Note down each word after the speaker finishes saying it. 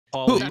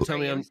Paul, will you tell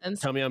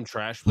me I'm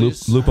trash,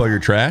 please? Lupo, you're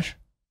trash?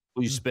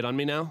 Will you spit on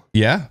me now?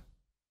 Yeah.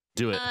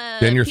 Do it.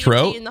 In your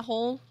throat? In the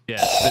hole?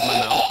 Yeah, spit in my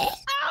mouth.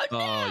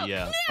 Oh, no,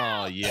 yeah.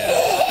 No, Oh,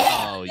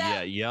 yeah. Oh,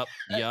 yeah. Yep.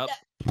 Yep.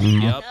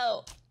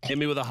 No. Hit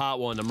me with a hot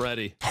one. I'm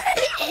ready.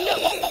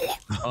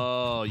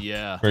 Oh,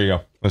 yeah. There you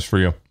go. That's for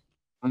you.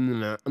 He's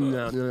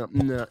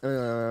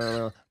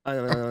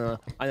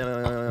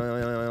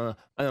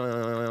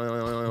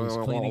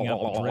cleaning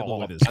up a dribble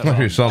with his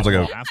Actually, sounds like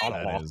a.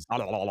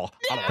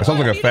 It sounds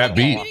like a fat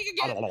beat.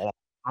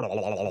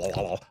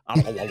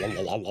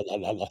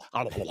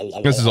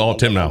 This is all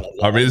Tim now.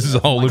 I mean, this is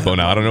all Lupo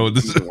now. I don't know what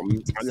this is. Is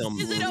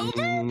it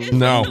over?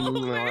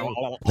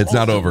 No, it's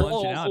not over.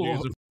 Out, dude.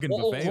 It's a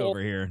fucking buffet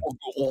over here.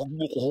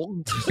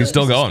 He's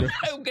still going.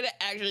 I'm gonna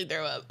actually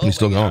throw up. He's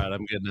still going. All right,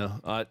 I'm good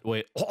now.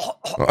 Wait.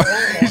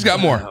 He's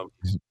got more. All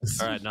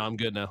right, now I'm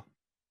good now.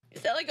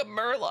 Is that like a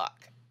murloc?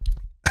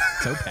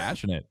 So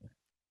passionate.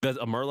 That's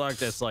a murloc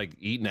that's like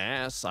eating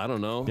ass. I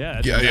don't know.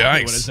 Yeah. Yeah,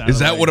 yikes. Is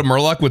that what a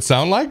murloc would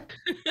sound like?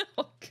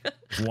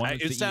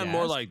 It sounds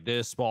more like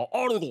this, Paul.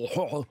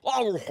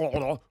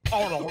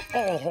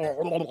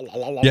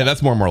 Yeah,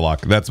 that's more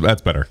murloc. That's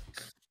better.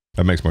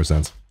 That makes more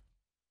sense.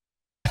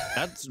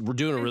 We're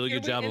doing a really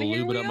good job of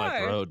lubing up my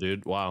throat,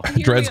 dude. Wow.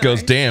 Dreads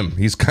goes, damn,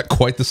 he's got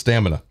quite the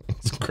stamina.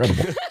 It's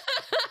incredible.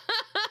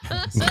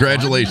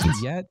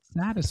 Congratulations. Yet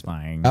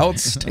satisfying.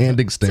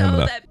 Outstanding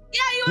stamina.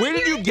 Where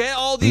did you get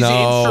all these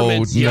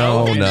instruments?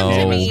 No.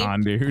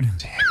 On, dude.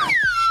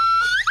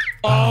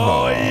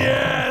 Oh,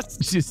 yes.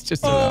 She's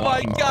just. Oh,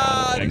 my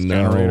God.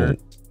 No.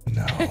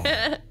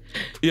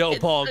 Yo,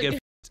 Paul, get.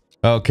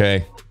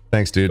 Okay.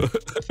 Thanks, dude. But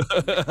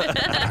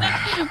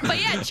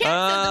yeah, Chad said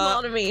them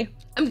all to me.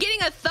 I'm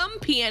getting a thumb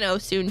piano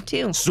soon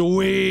too.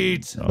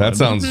 Sweet. That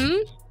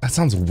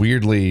sounds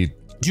weirdly.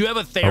 Do you have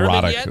a theremin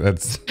erotic. yet?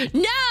 That's.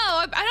 No,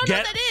 I don't know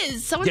what that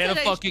is. Someone get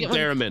said a fucking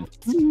theremin.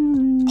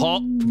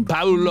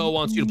 Paulo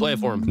wants you to play it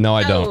for him. No,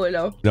 I don't.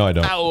 Paulo. No, I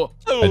don't.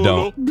 I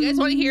don't. You guys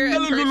want to hear a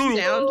person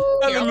sound?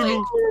 Here, I'll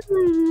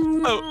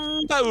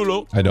play.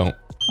 Paulo. I don't.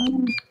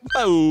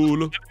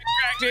 Paulo.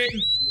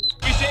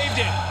 You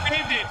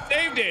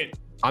saved it.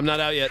 I'm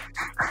not out yet.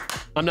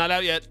 I'm not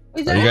out yet.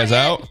 Are you guys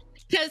out?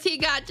 Because he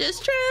got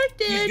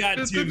distracted. He's got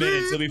 2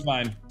 minutes. He'll be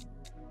fine.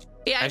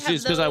 Yeah, actually,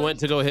 it's because I went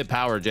to go hit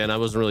power, Jen. I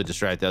wasn't really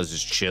distracted. I was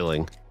just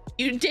chilling.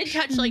 You did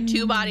touch like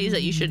 2 bodies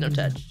that you shouldn't have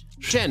touched.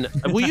 Jen,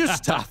 will you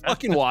stop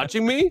fucking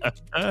watching me?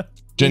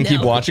 Jen,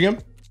 keep watching him.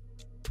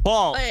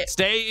 Paul,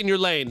 stay in your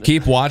lane.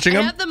 Keep watching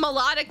him. I have the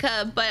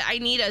melodica, but I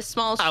need a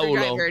small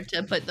screwdriver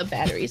to put the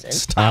batteries in.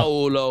 Stop.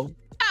 Paulo.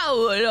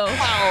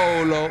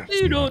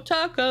 You don't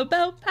talk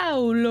about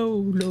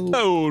Paulo.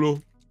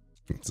 Do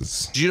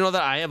you know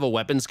that I have a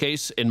weapons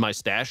case in my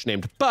stash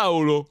named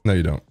Paulo? No,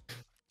 you don't.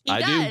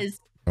 I do.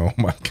 Oh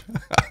my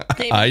God.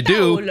 I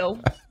do.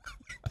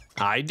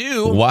 I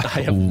do. Why?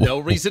 I have no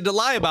reason to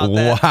lie about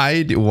that.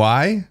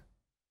 Why?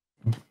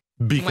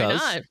 Because.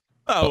 Why not?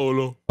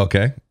 Paulo.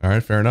 Okay. All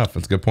right. Fair enough.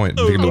 That's a good point.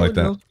 Think of it like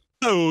that.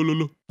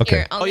 Paulo. Okay.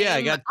 Here, I'll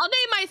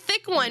name my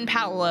thick one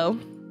Paulo.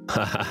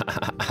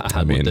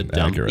 I mean,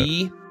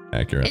 accurate.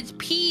 Accurate. It's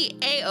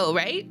P-A-O,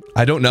 right?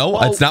 I don't know.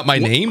 It's not my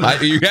name.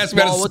 You guys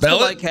got to spell it. What's it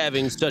like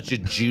having such a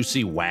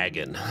juicy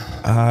wagon?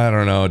 I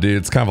don't know, dude.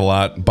 It's kind of a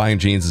lot. Buying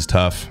jeans is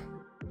tough.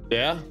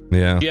 Yeah.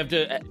 Yeah.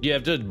 You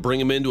have to bring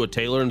him into a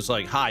tailor and it's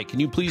like, hi, can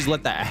you please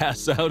let the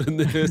ass out in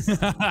this?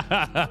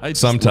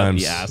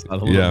 Sometimes. Ass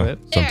out a little bit.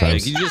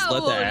 Sometimes. Can you just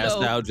let the ass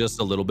out just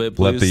a little bit,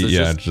 please?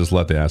 Just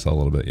let the ass out a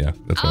little bit. Yeah.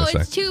 That's what I say.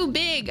 It's too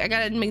big. I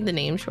gotta make the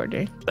name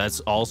shorter. That's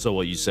also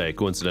what you say,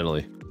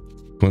 coincidentally.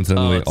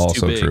 Coincidentally,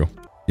 also true.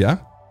 Yeah.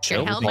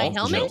 Chill. My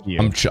helmet?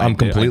 I'm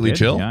completely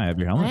chill. Yeah, I have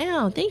your helmet.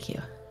 Wow, thank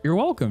you. You're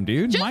welcome,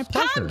 dude. My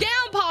pleasure. Calm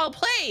down, Paul,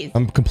 please.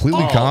 I'm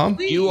completely calm.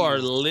 You are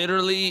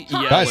literally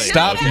yelling. Guys,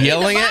 stop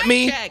yelling at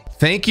me.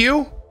 Thank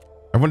you.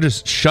 Everyone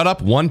just shut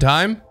up one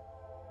time.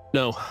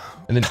 No.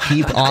 And then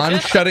keep on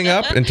shutting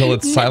up until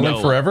it's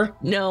silent forever.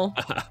 No.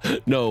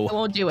 No. I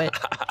won't do it.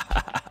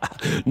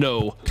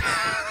 No.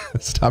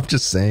 Stop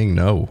just saying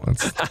no.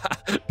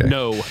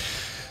 No.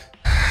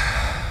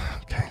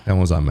 Okay, that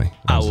was on me.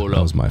 That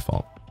was my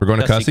fault. We're going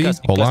to Cussy.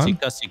 Hold on.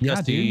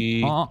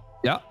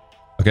 Yeah.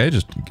 Okay,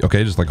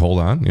 just like hold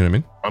on. You know what I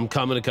mean? I'm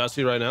coming to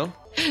Cussy right now.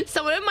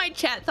 Someone in my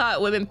chat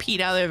thought women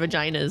peed out of their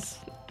vaginas.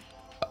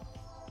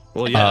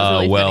 Well, yeah.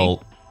 Really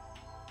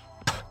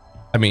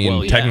I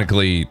mean,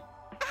 technically.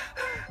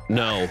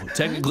 No,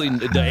 technically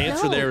the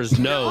answer there is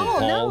no,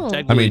 Paul.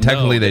 I mean,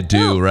 technically they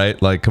do,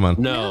 right? Like, come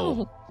on.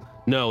 No,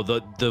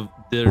 the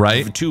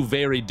right? Two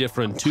very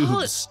different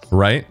tubes.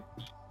 Right?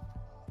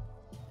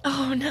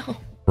 Oh no.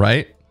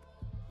 Right?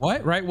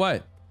 What? Right?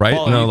 What? Right?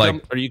 Paul, no,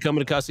 like. Are you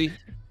coming to Cussy?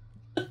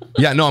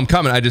 Yeah, no, I'm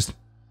coming. I just.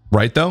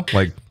 Right though,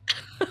 like.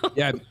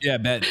 Yeah,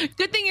 bet.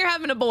 Good thing you're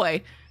having a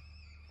boy.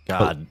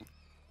 God,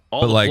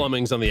 all the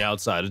plumbing's on the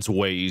outside. It's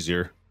way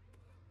easier.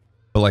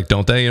 But like,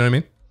 don't they? You know what I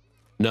mean?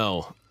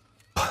 No.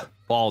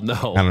 Paul, no.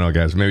 I don't know,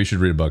 guys. Maybe you should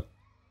read a book.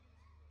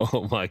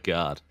 Oh my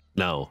God,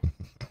 no.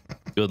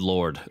 Good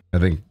Lord. I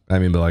mean,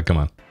 but like, come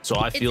on. So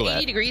I feel that.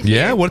 80 degrees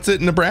yeah, here. what's it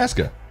in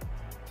Nebraska?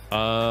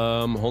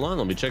 Hold on.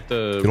 Let me check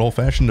the. Good old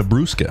fashioned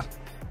Nebraska.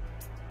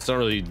 It's not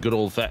really good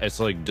old fat. It's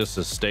like just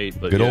a state,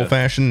 but Good old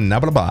fashioned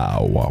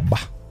Paulo.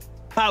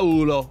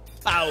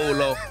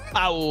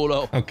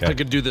 Okay. I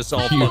could do this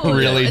all. You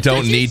really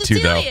don't need to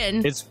though.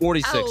 It's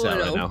 46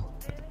 out right now.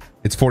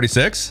 It's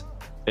 46.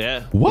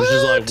 Yeah. What? Which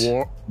is like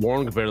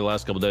warm compared to the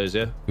last couple days.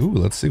 Yeah. Ooh,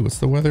 let's see. What's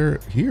the weather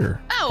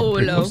here?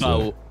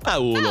 Paulo.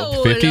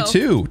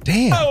 52.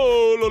 Damn.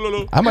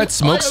 I might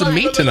smoke some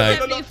meat tonight.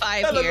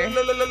 75 here.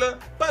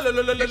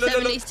 You're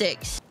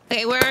 76.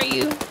 Okay, where are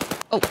you?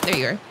 Oh, there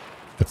you are.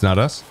 That's not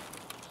us.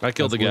 I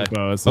killed the guy.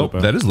 Oh,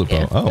 that is Lupo.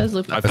 Yeah, Oh, that is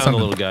Lupo. I found the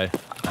little guy.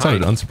 That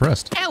sounded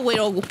unsuppressed.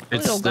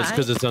 That's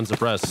because it's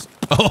unsuppressed.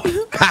 Oh.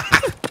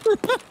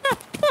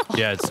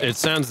 Yeah, it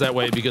sounds that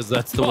way because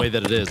that's the way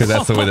that it is. Because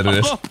that's the way that it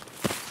is.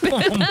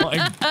 Oh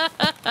my.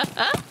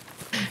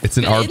 It's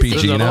an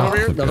RPG now.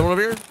 Another one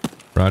over here.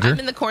 Roger. I'm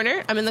in the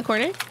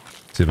corner.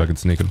 See if I can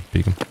sneak him,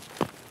 peek him.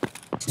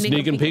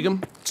 Sneak and peek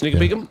him. Sneak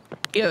and peek him.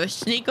 You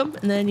sneak him,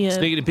 and then you.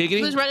 Sneakity peekity.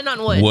 Who's running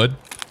on wood? Wood.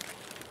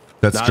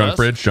 That's Not junk us.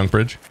 bridge. Junk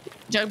bridge.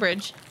 Junk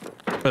bridge.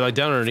 But like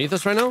down underneath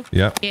us right now?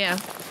 Yeah. Yeah.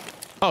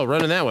 Oh,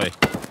 running that way.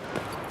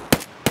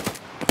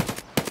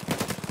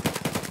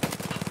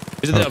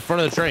 He's at the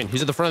front of the train.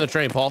 He's at the front of the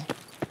train, Paul.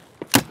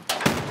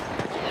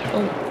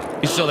 Oh.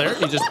 He's still there.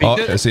 He just peeked Oh,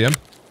 it. I see him.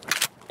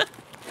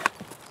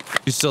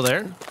 He's still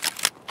there.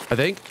 I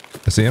think.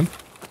 I see him.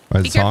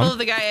 Be careful of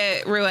the guy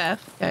at Ruaf,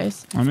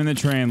 guys. I'm in the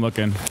train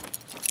looking.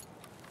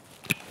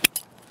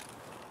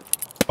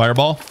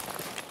 Fireball.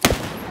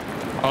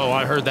 Oh,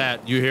 I heard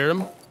that. You hear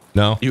him?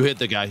 No. You hit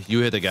the guy. You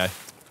hit the guy.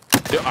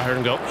 Yeah, I heard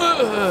him go.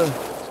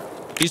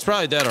 Ugh. He's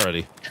probably dead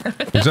already.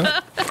 Think so?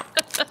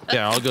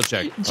 Yeah, I'll go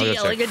check.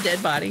 GL like a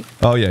dead body.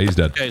 Oh yeah, he's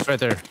dead. Yeah, he's right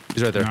there.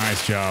 He's right there.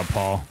 Nice job,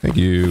 Paul. Thank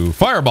you.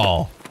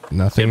 Fireball.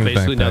 Nothing. Yeah, in the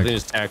basically backpack. nothing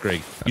is tack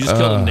rig. You just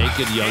killed a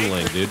naked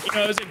youngling, dude. You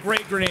know, it was a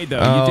great grenade though.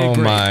 You did Oh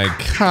great. my,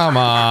 come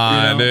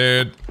on,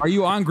 dude. Are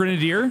you on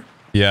Grenadier?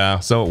 Yeah,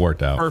 so it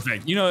worked out.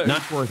 Perfect. You know,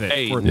 it's worth it.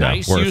 Hey, Worth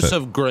nice worth use it.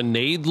 of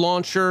grenade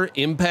launcher,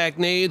 impact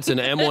nades,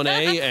 and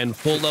M1A, and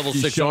full level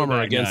 6 showed armor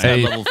that against guy. that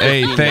Hey, level 15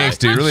 hey, thanks,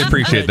 guy. dude. Really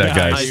appreciate that,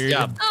 Nice guys.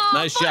 job.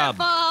 Nice job.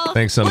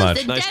 Thanks so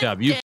much. Nice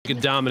job. You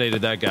fucking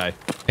dominated that guy.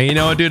 And you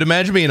know what, dude?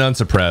 Imagine being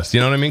unsuppressed. You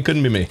know what I mean?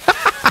 Couldn't be me. I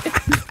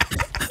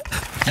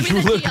mean,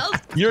 the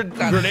GL. Your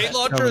grenade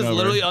launcher is over.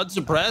 literally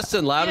unsuppressessed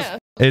and loud as. Yeah.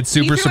 It's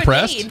super He threw a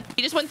suppressed. nade.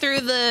 He just went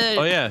through the.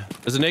 Oh yeah,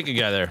 there's a naked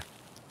guy there.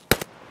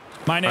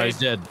 My Oh, name. he's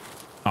dead.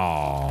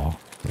 Oh.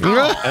 It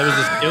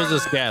was a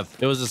scav.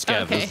 It was a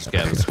scav. Okay. It was a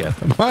scav. It was a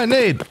scav. My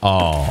nade.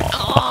 Oh,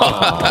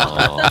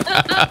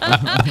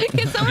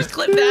 Can someone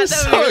clip that? That would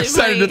so be really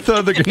excited funny. to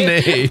throw the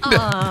grenade.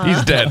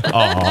 He's dead.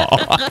 Oh,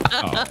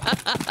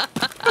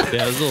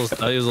 Yeah, it was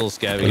a little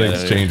scabby. the guy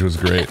there. exchange was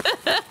great.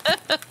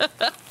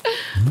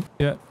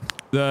 Yeah.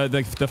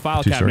 The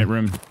file Too cabinet sorry.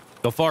 room.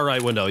 The far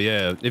right window.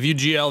 Yeah. If you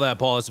GL that,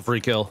 Paul, it's a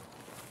free kill.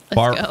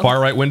 Far go. far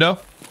right window.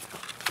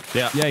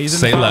 Yeah. Yeah, he's in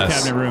Say the file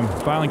less. cabinet room.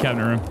 Filing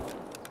cabinet room.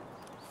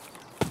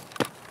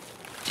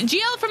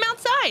 GL from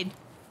outside.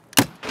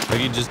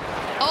 Like he just.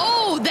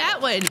 Oh, that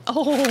one.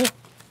 Oh.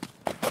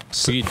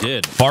 He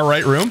did. Far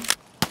right room.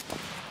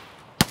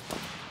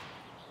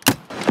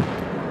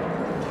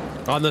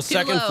 On the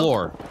second low.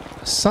 floor.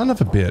 Son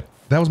of a bit.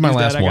 That was my He's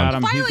last dead, I got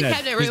one. him. He's Filing dead.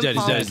 cabinet room. He's dead. He's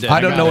Paul. dead. He's dead.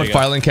 I don't know what got it.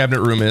 filing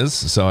cabinet room is,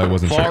 so I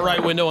wasn't Far sure.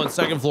 right window on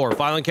second floor.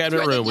 Filing cabinet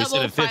Right, room. We level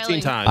said it 15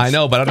 filing. times. I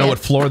know, but I don't know what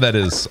floor that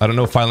is. I don't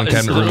know what filing It's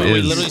cabinet room literally- We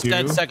is. literally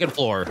said second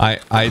floor.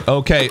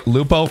 Okay,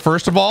 Lupo,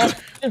 first of all, go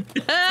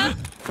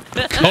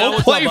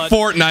what's play up, bud?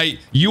 Fortnite.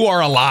 You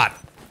are a lot.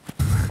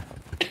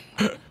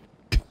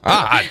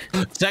 God.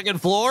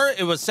 Second floor.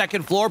 It was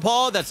second floor,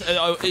 Paul. That's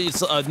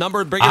it's a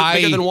number bigger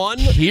than one.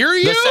 Hear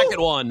you? The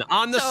second one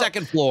on the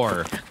second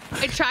floor.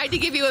 I tried to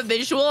give you a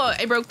visual.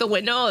 I broke the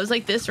window. I was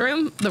like, this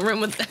room, the room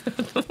with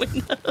the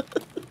window.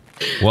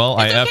 Well,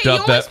 I It's effed okay. You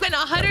up only that. spent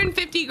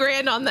 150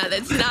 grand on that.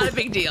 That's not a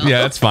big deal.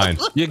 Yeah, it's fine.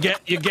 You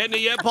getting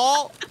it yet,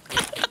 Paul?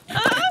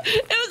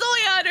 It was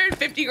only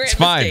 150 grand. It's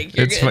fine. Mistake.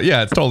 You're It's good. fine.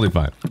 Yeah, it's totally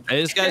fine.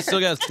 Hey, this guy's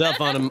still got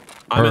stuff on him.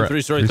 I'm in Alright,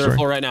 three-story, three-story. third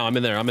floor right now. I'm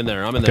in there.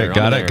 Okay,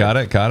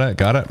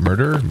 got it.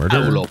 Murder.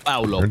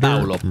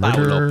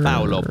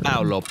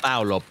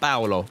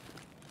 Paulo.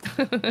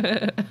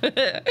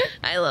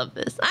 I love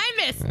this. I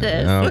missed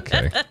this.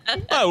 Okay.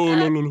 Paulo.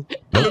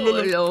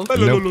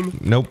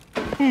 Nope.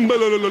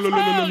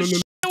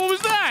 What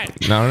was that?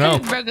 No.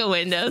 Broke a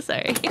window.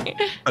 Sorry.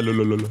 Are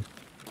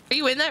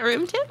you in that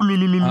room, Tim?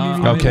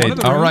 Okay. one of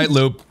the All right, rooms.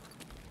 Loop.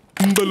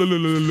 He's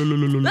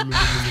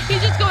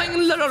just going.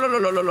 Lo, lo, lo, lo,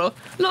 lo, lo, lo.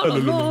 Lo, lo,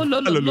 lo, lo,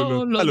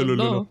 lo, lo, lo,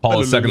 lo.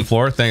 Paul, second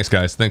floor. Thanks,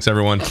 guys. Thanks,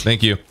 everyone.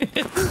 Thank you.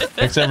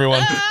 Thanks,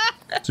 everyone.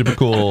 Super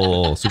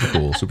cool.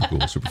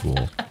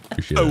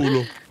 Appreciate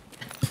it.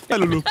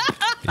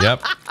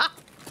 Yep.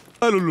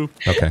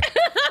 Okay.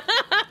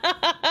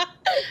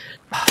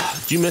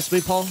 Did you miss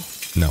me, Paul?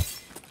 No.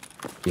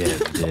 Yeah, you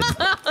did.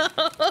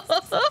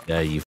 Yeah,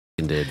 you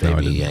f***ing did, No, I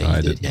baby. didn't. Yeah, I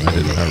you didn't. did. I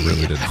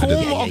really didn't. I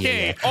didn't. Oh,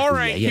 okay. All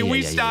right. Can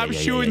we stop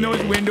shooting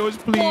those windows,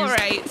 please? All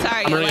right.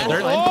 Sorry. I'm ready. Last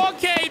Third. one.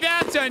 Okay,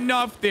 that's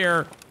enough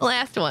there.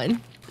 Last one.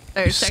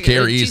 Or You second,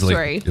 scare Tues easily.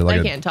 Fri. You're like I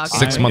a can't talk.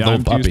 6-month-old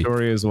I'm puppy.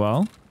 Story as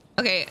well.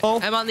 Okay, Oh.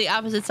 I'm on the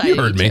opposite side. You of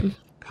heard me. Jim.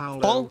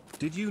 Paul?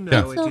 Did you know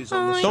Yeah. it is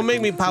on the Don't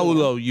make me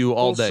Paulo you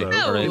all day. Also,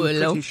 All right? I'm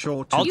pretty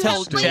sure I'll You tell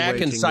have played- Jack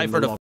and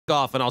Cypher to f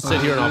off, and I'll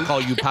sit here and I'll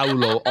call you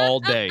Paulo all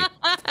day.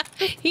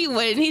 He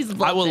wouldn't. He's I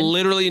bluffing. will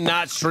literally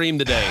not stream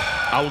today.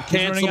 I will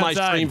cancel running my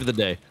outside. stream for the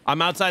day.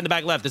 I'm outside in the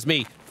back left. It's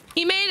me.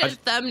 He made a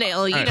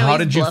thumbnail. You know. How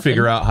he's did you bluffing.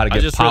 figure out how to I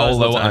get just realized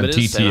Paulo what time on it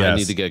is, and I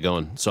need TTS? to get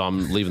going, so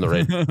I'm leaving the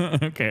raid.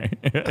 Okay.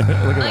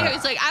 Like,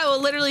 he's like, I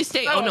will literally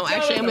stay. Oh no,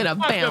 actually, I'm gonna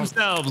bounce.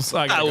 themselves.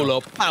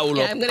 Paulo, Paulo,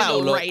 Yeah, I'm gonna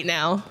Paulo. go right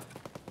now.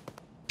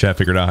 Chat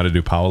figured out how to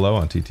do Paulo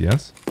on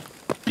TTS.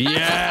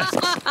 Yes.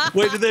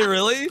 Wait, did they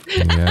really?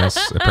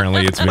 Yes.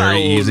 Apparently, it's very Paulo.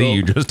 easy.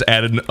 You just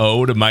add an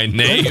O to my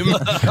name.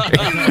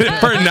 It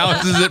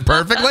pronounces it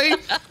perfectly.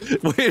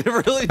 Wait,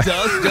 it really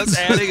does? Just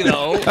adding an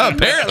O?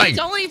 Apparently, It's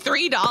only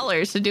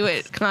 $3 to do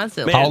it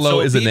constantly. Man, Paulo so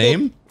is a people-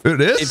 name. It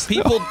is. If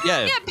people,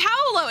 yeah. Yeah,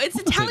 Paolo. It's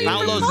Italian.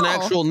 Paulo's an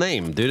actual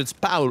name, dude. It's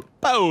Paulo.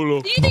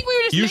 Do you think we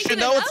were just You making should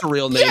it know up? it's a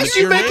real name. Yes, It's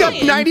you your make up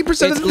name. 90% of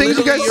the It's things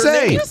you guys literally your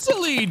say. name.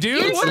 Silly,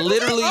 dude. It's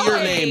literally your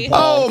name.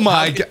 Oh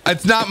my god!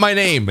 It's not my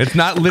name. It's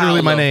not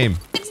literally my Paulo. name.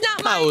 It's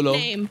not my Paolo.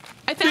 name.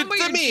 I found where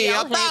It's your me,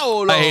 jail hit.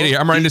 Paulo. I hate it here.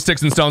 I'm running to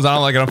sticks and stones. I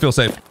don't like it. I don't feel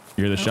safe.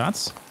 You're the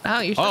shots? Oh,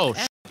 you're Oh,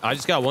 so I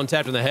just got one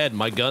tapped in the head.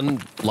 My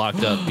gun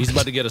locked up. He's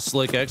about to get a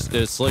slick and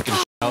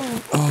out.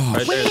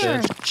 Right there,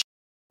 Where?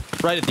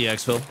 right at the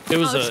exfil. It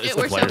was Oh, shit, it's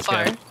we're the so player's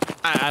far. guy.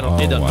 I don't.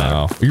 It doesn't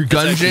wow. matter. Your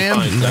gun actually jam?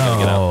 fine, so I gotta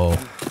get No.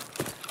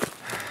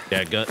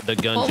 Yeah, the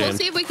gun Well, jam. we'll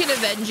see if we can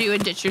avenge you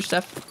and ditch your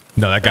stuff.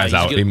 No, that guy's he's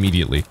out gonna-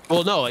 immediately.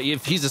 Well, no,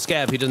 if he's a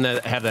scab, he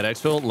doesn't have that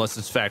exfil unless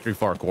it's factory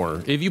far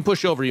corner. If you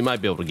push over, you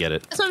might be able to get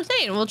it. That's what I'm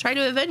saying. We'll try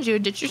to avenge you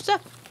and ditch your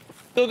stuff.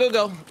 Go.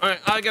 All right,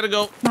 I gotta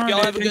go.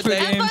 Y'all have a good day.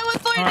 Have fun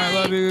with Fortnite. All right,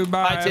 love you.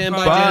 Bye. Bye, Tim.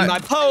 Bye. Bye, Jen. Bye,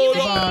 Paulo.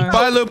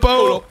 Bye,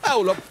 Lupo.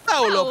 Paulo.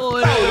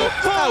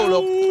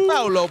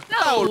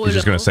 He's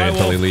just gonna say it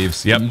until he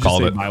leaves. Yep, Just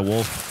called say it. Bye,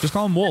 Wolf. Just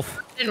call him Wolf.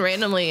 And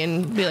randomly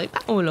and be like,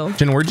 Paolo.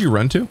 Jen, where'd you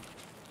run to?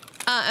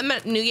 I'm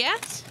at New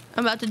Gas.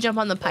 I'm about to jump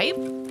on the pipe.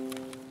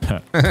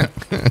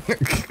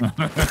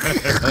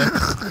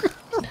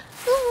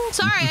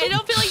 Sorry, I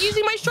don't feel like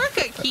using my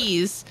shortcut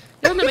keys.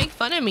 You're gonna make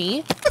fun of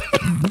me.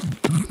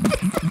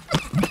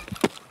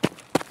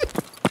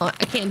 Oh,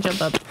 I can't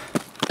jump up.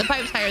 The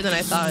pipe's higher than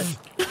I thought.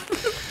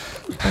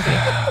 Okay.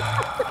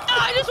 Oh,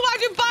 I just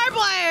walked in barbed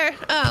wire.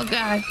 Oh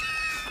god,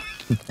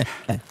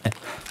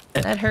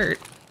 that hurt.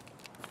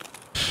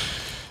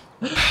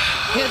 You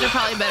guys are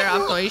probably better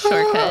off going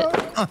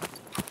shortcut.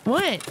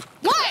 What?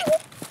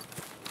 What?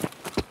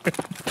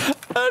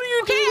 How do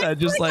you do that?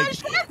 Just like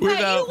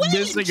without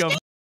missing a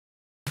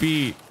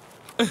beat.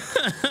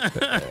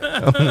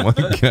 Oh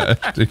my god,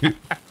 dude.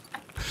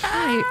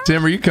 Hi.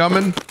 Tim, are you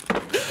coming?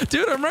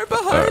 Dude, I'm right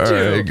All behind you.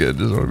 right, good.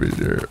 Just want to be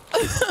sure.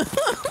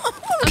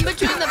 I'm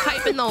between the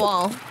pipe and the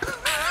wall.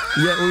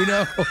 Yeah, we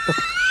know.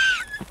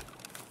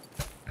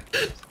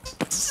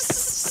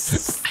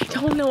 I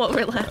don't know what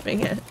we're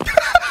laughing at.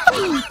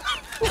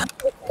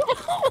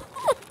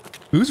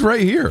 Who's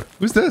right here?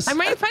 Who's this? I'm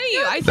right in front of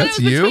you. I said That's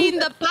it was you? between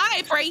the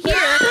pipe right here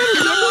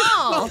and the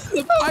wall.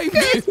 The pipe.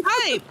 This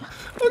pipe.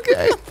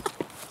 Okay.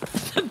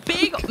 The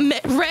big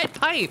red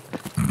pipe.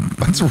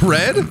 That's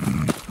red?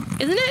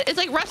 Isn't it? It's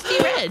like rusty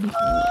red. Okay.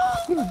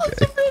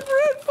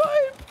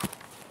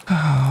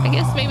 I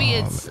guess maybe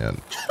it's Man.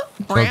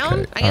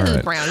 brown. Okay, I guess all it's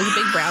right. brown. It's a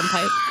big brown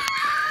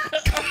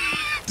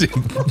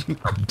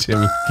pipe.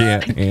 Tim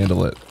can't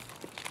handle it.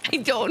 I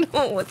don't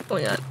know what's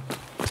going on.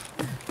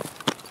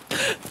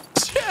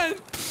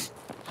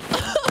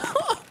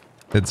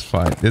 It's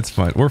fine. It's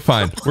fine. We're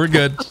fine. We're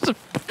good.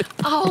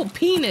 Oh,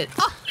 peanut.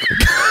 Oh.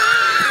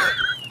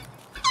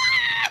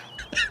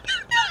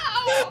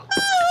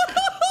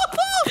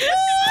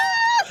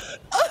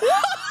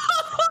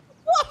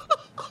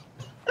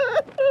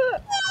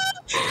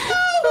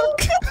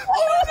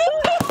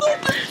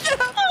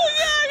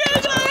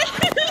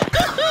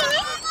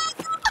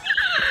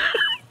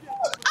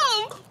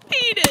 Oh,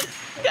 penis.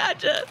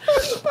 Gotcha.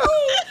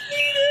 Oh,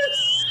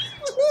 penis.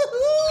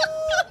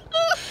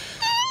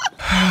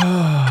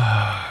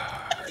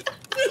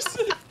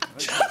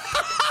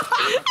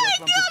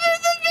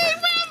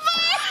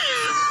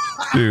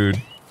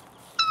 Dude.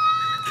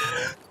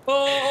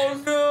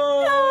 Oh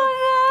no.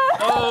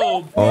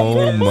 Oh.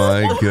 Oh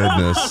my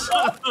goodness.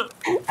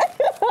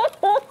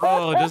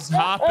 Oh, just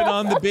hopping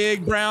on the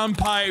big brown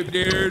pipe,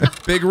 dude.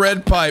 Big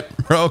red pipe,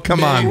 bro. Come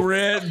Big on.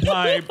 red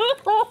pipe.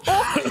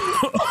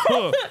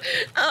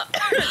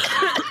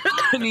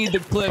 I need the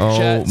clip, Oh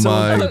chat.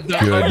 my the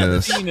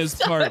goodness. penis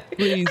part,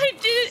 please.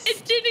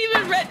 It didn't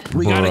even red.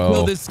 We gotta Bro.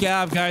 kill this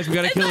scab, guys. We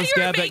gotta I kill thought the you were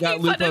scab that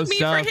got making fun Lupo of me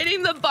stuff. for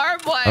hitting the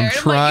barbed wire. I'm Like,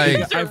 trying.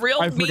 you guys are real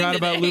I mean forgot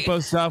about today. Lupo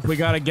stuff. We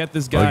gotta get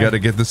this I guy. gotta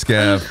get the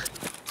scab.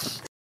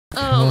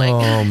 Oh my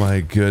god. Oh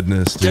my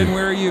goodness, dude. Jen,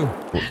 where are you?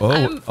 Oh,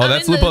 I'm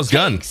that's in the Lupo's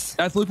gun. tanks.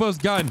 That's Lupo's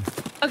gun.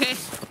 Okay.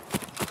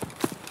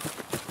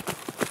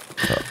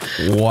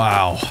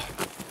 Wow.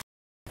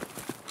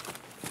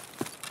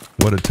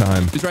 What a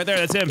time. He's right there.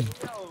 That's him.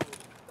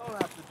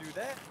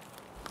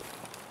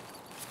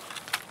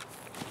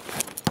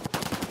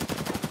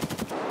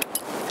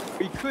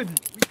 could.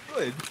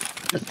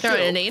 Just Throw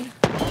chill. in a nade.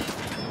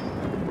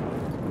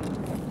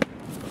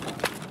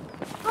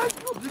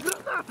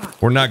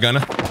 We're not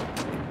gonna.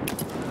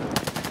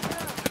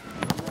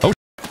 Oh,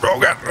 oh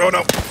god, oh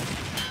no.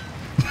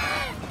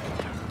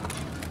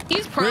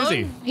 He's prone. Where is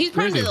he? He's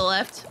Where prone is to he? the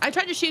left. I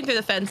tried to shoot him through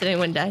the fence and he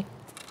wouldn't die.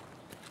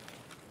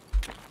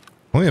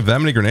 Only have that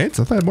many grenades?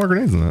 I thought I had more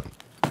grenades than that.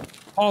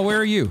 Oh, where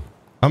are you?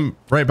 I'm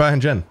right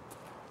behind Jen.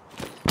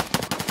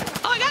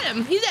 Oh, I got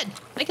him. He's dead.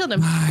 I killed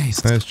him.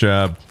 Nice. Nice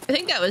job. I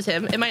think that was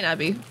him. It might not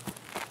be.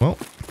 Well,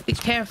 Be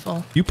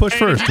careful. you push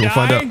first. We'll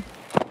find out.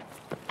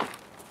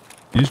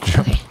 Use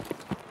jump. Okay.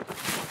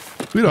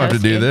 We don't have to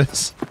That's do good.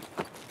 this.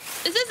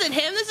 This isn't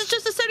him. This is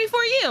just a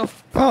 74U.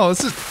 Oh,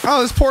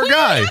 this poor We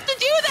guy. didn't have to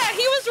do that.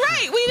 He was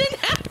right. We didn't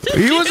have to.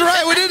 He do was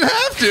right. We didn't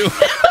have to.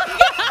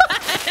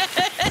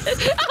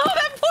 Oh,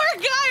 that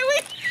poor guy.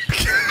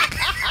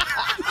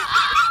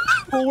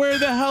 Well, where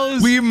the hell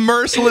is? We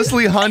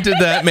mercilessly hunted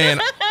that man.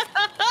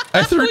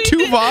 I threw We 2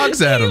 didn't-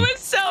 Vogs at He him. was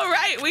so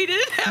right. We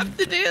didn't have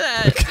to do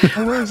that.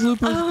 Oh, where's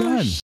Lupo's Oh, gun?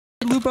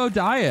 Where'd Lupo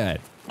die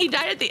at? He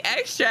died at the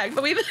extract,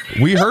 but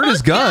we heard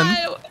his gun.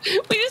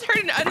 We just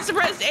heard an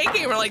unsuppressed AK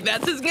and we're like,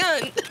 that's his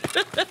gun.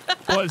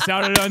 Well, it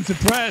sounded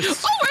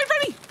unsuppressed. Oh, right in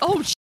front of me.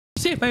 Oh,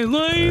 Saved my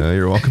life.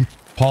 You're welcome.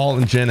 Paul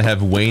and Jen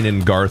have Wayne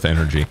and Garth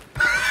energy.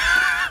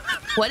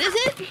 what is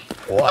it?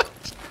 What?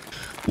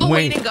 Oh,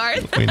 Wayne and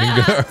Garth. Wayne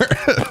and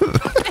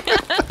Garth.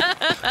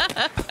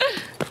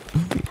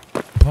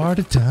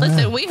 Party time.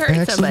 Listen, we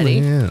heard somebody.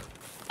 Excellent.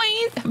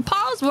 Wayne,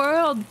 Paul's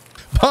World.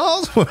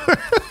 Paul's World.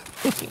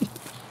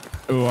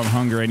 Oh, I'm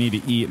hungry. I need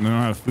to eat. I don't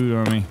have food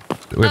on me.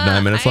 We have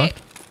 9 minutes left.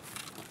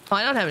 Oh,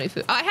 I don't have any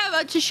food. Oh, I have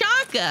a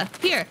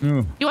Tashanka. Here.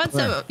 Ooh, You want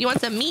where? some? You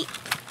want some meat?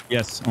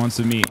 Yes, I want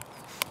some meat.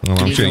 Well,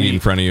 I'm sure eat in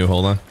front of you.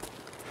 Hold on.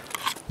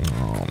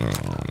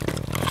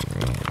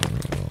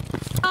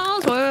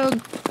 Paul's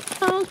World.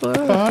 Paul's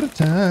World. Party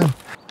time.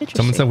 Interesting.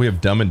 Someone said we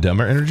have Dumb and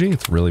Dumber energy.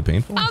 It's really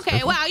painful.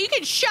 Okay, wow, you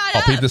can shut I'll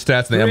up. peep the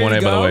stats in the Ready M1A,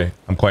 to by the go? way.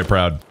 I'm quite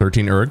proud.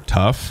 13 erg,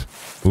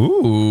 tough.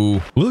 Ooh,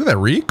 look at that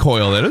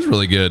recoil. That is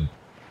really good.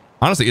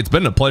 Honestly, it's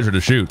been a pleasure to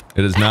shoot.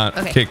 It has not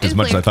Okay, kicked as it's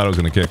much as I clear. thought it was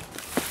going to kick.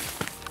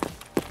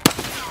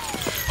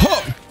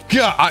 Oh,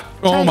 God.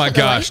 Oh, my Shoot the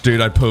gosh, light?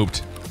 dude. I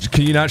pooped.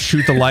 Can you not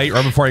shoot the light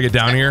right before I get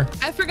down here?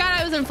 I forgot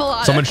I was in full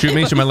auto. Someone shoot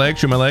me. Shoot my leg.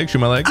 Shoot my leg. Shoot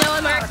my leg. No,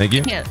 I'm alright. Thank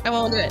you. I can't. I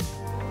won't do it.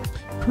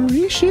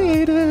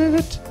 Appreciate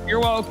it. You're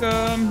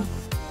welcome.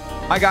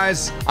 Hi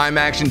guys, I'm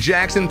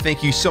ActionJaxon.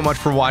 Thank you so much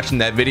for watching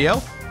that video.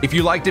 If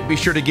you liked it, be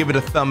sure to give it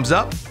a thumbs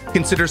up.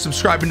 Consider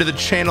subscribing to the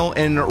channel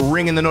and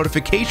ringing the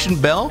notification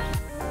bell.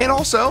 And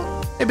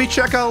also, maybe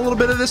check out a little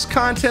bit of this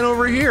content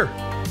over here.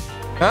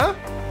 Huh?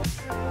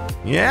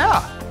 Yeah.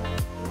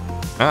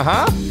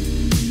 Uh-huh.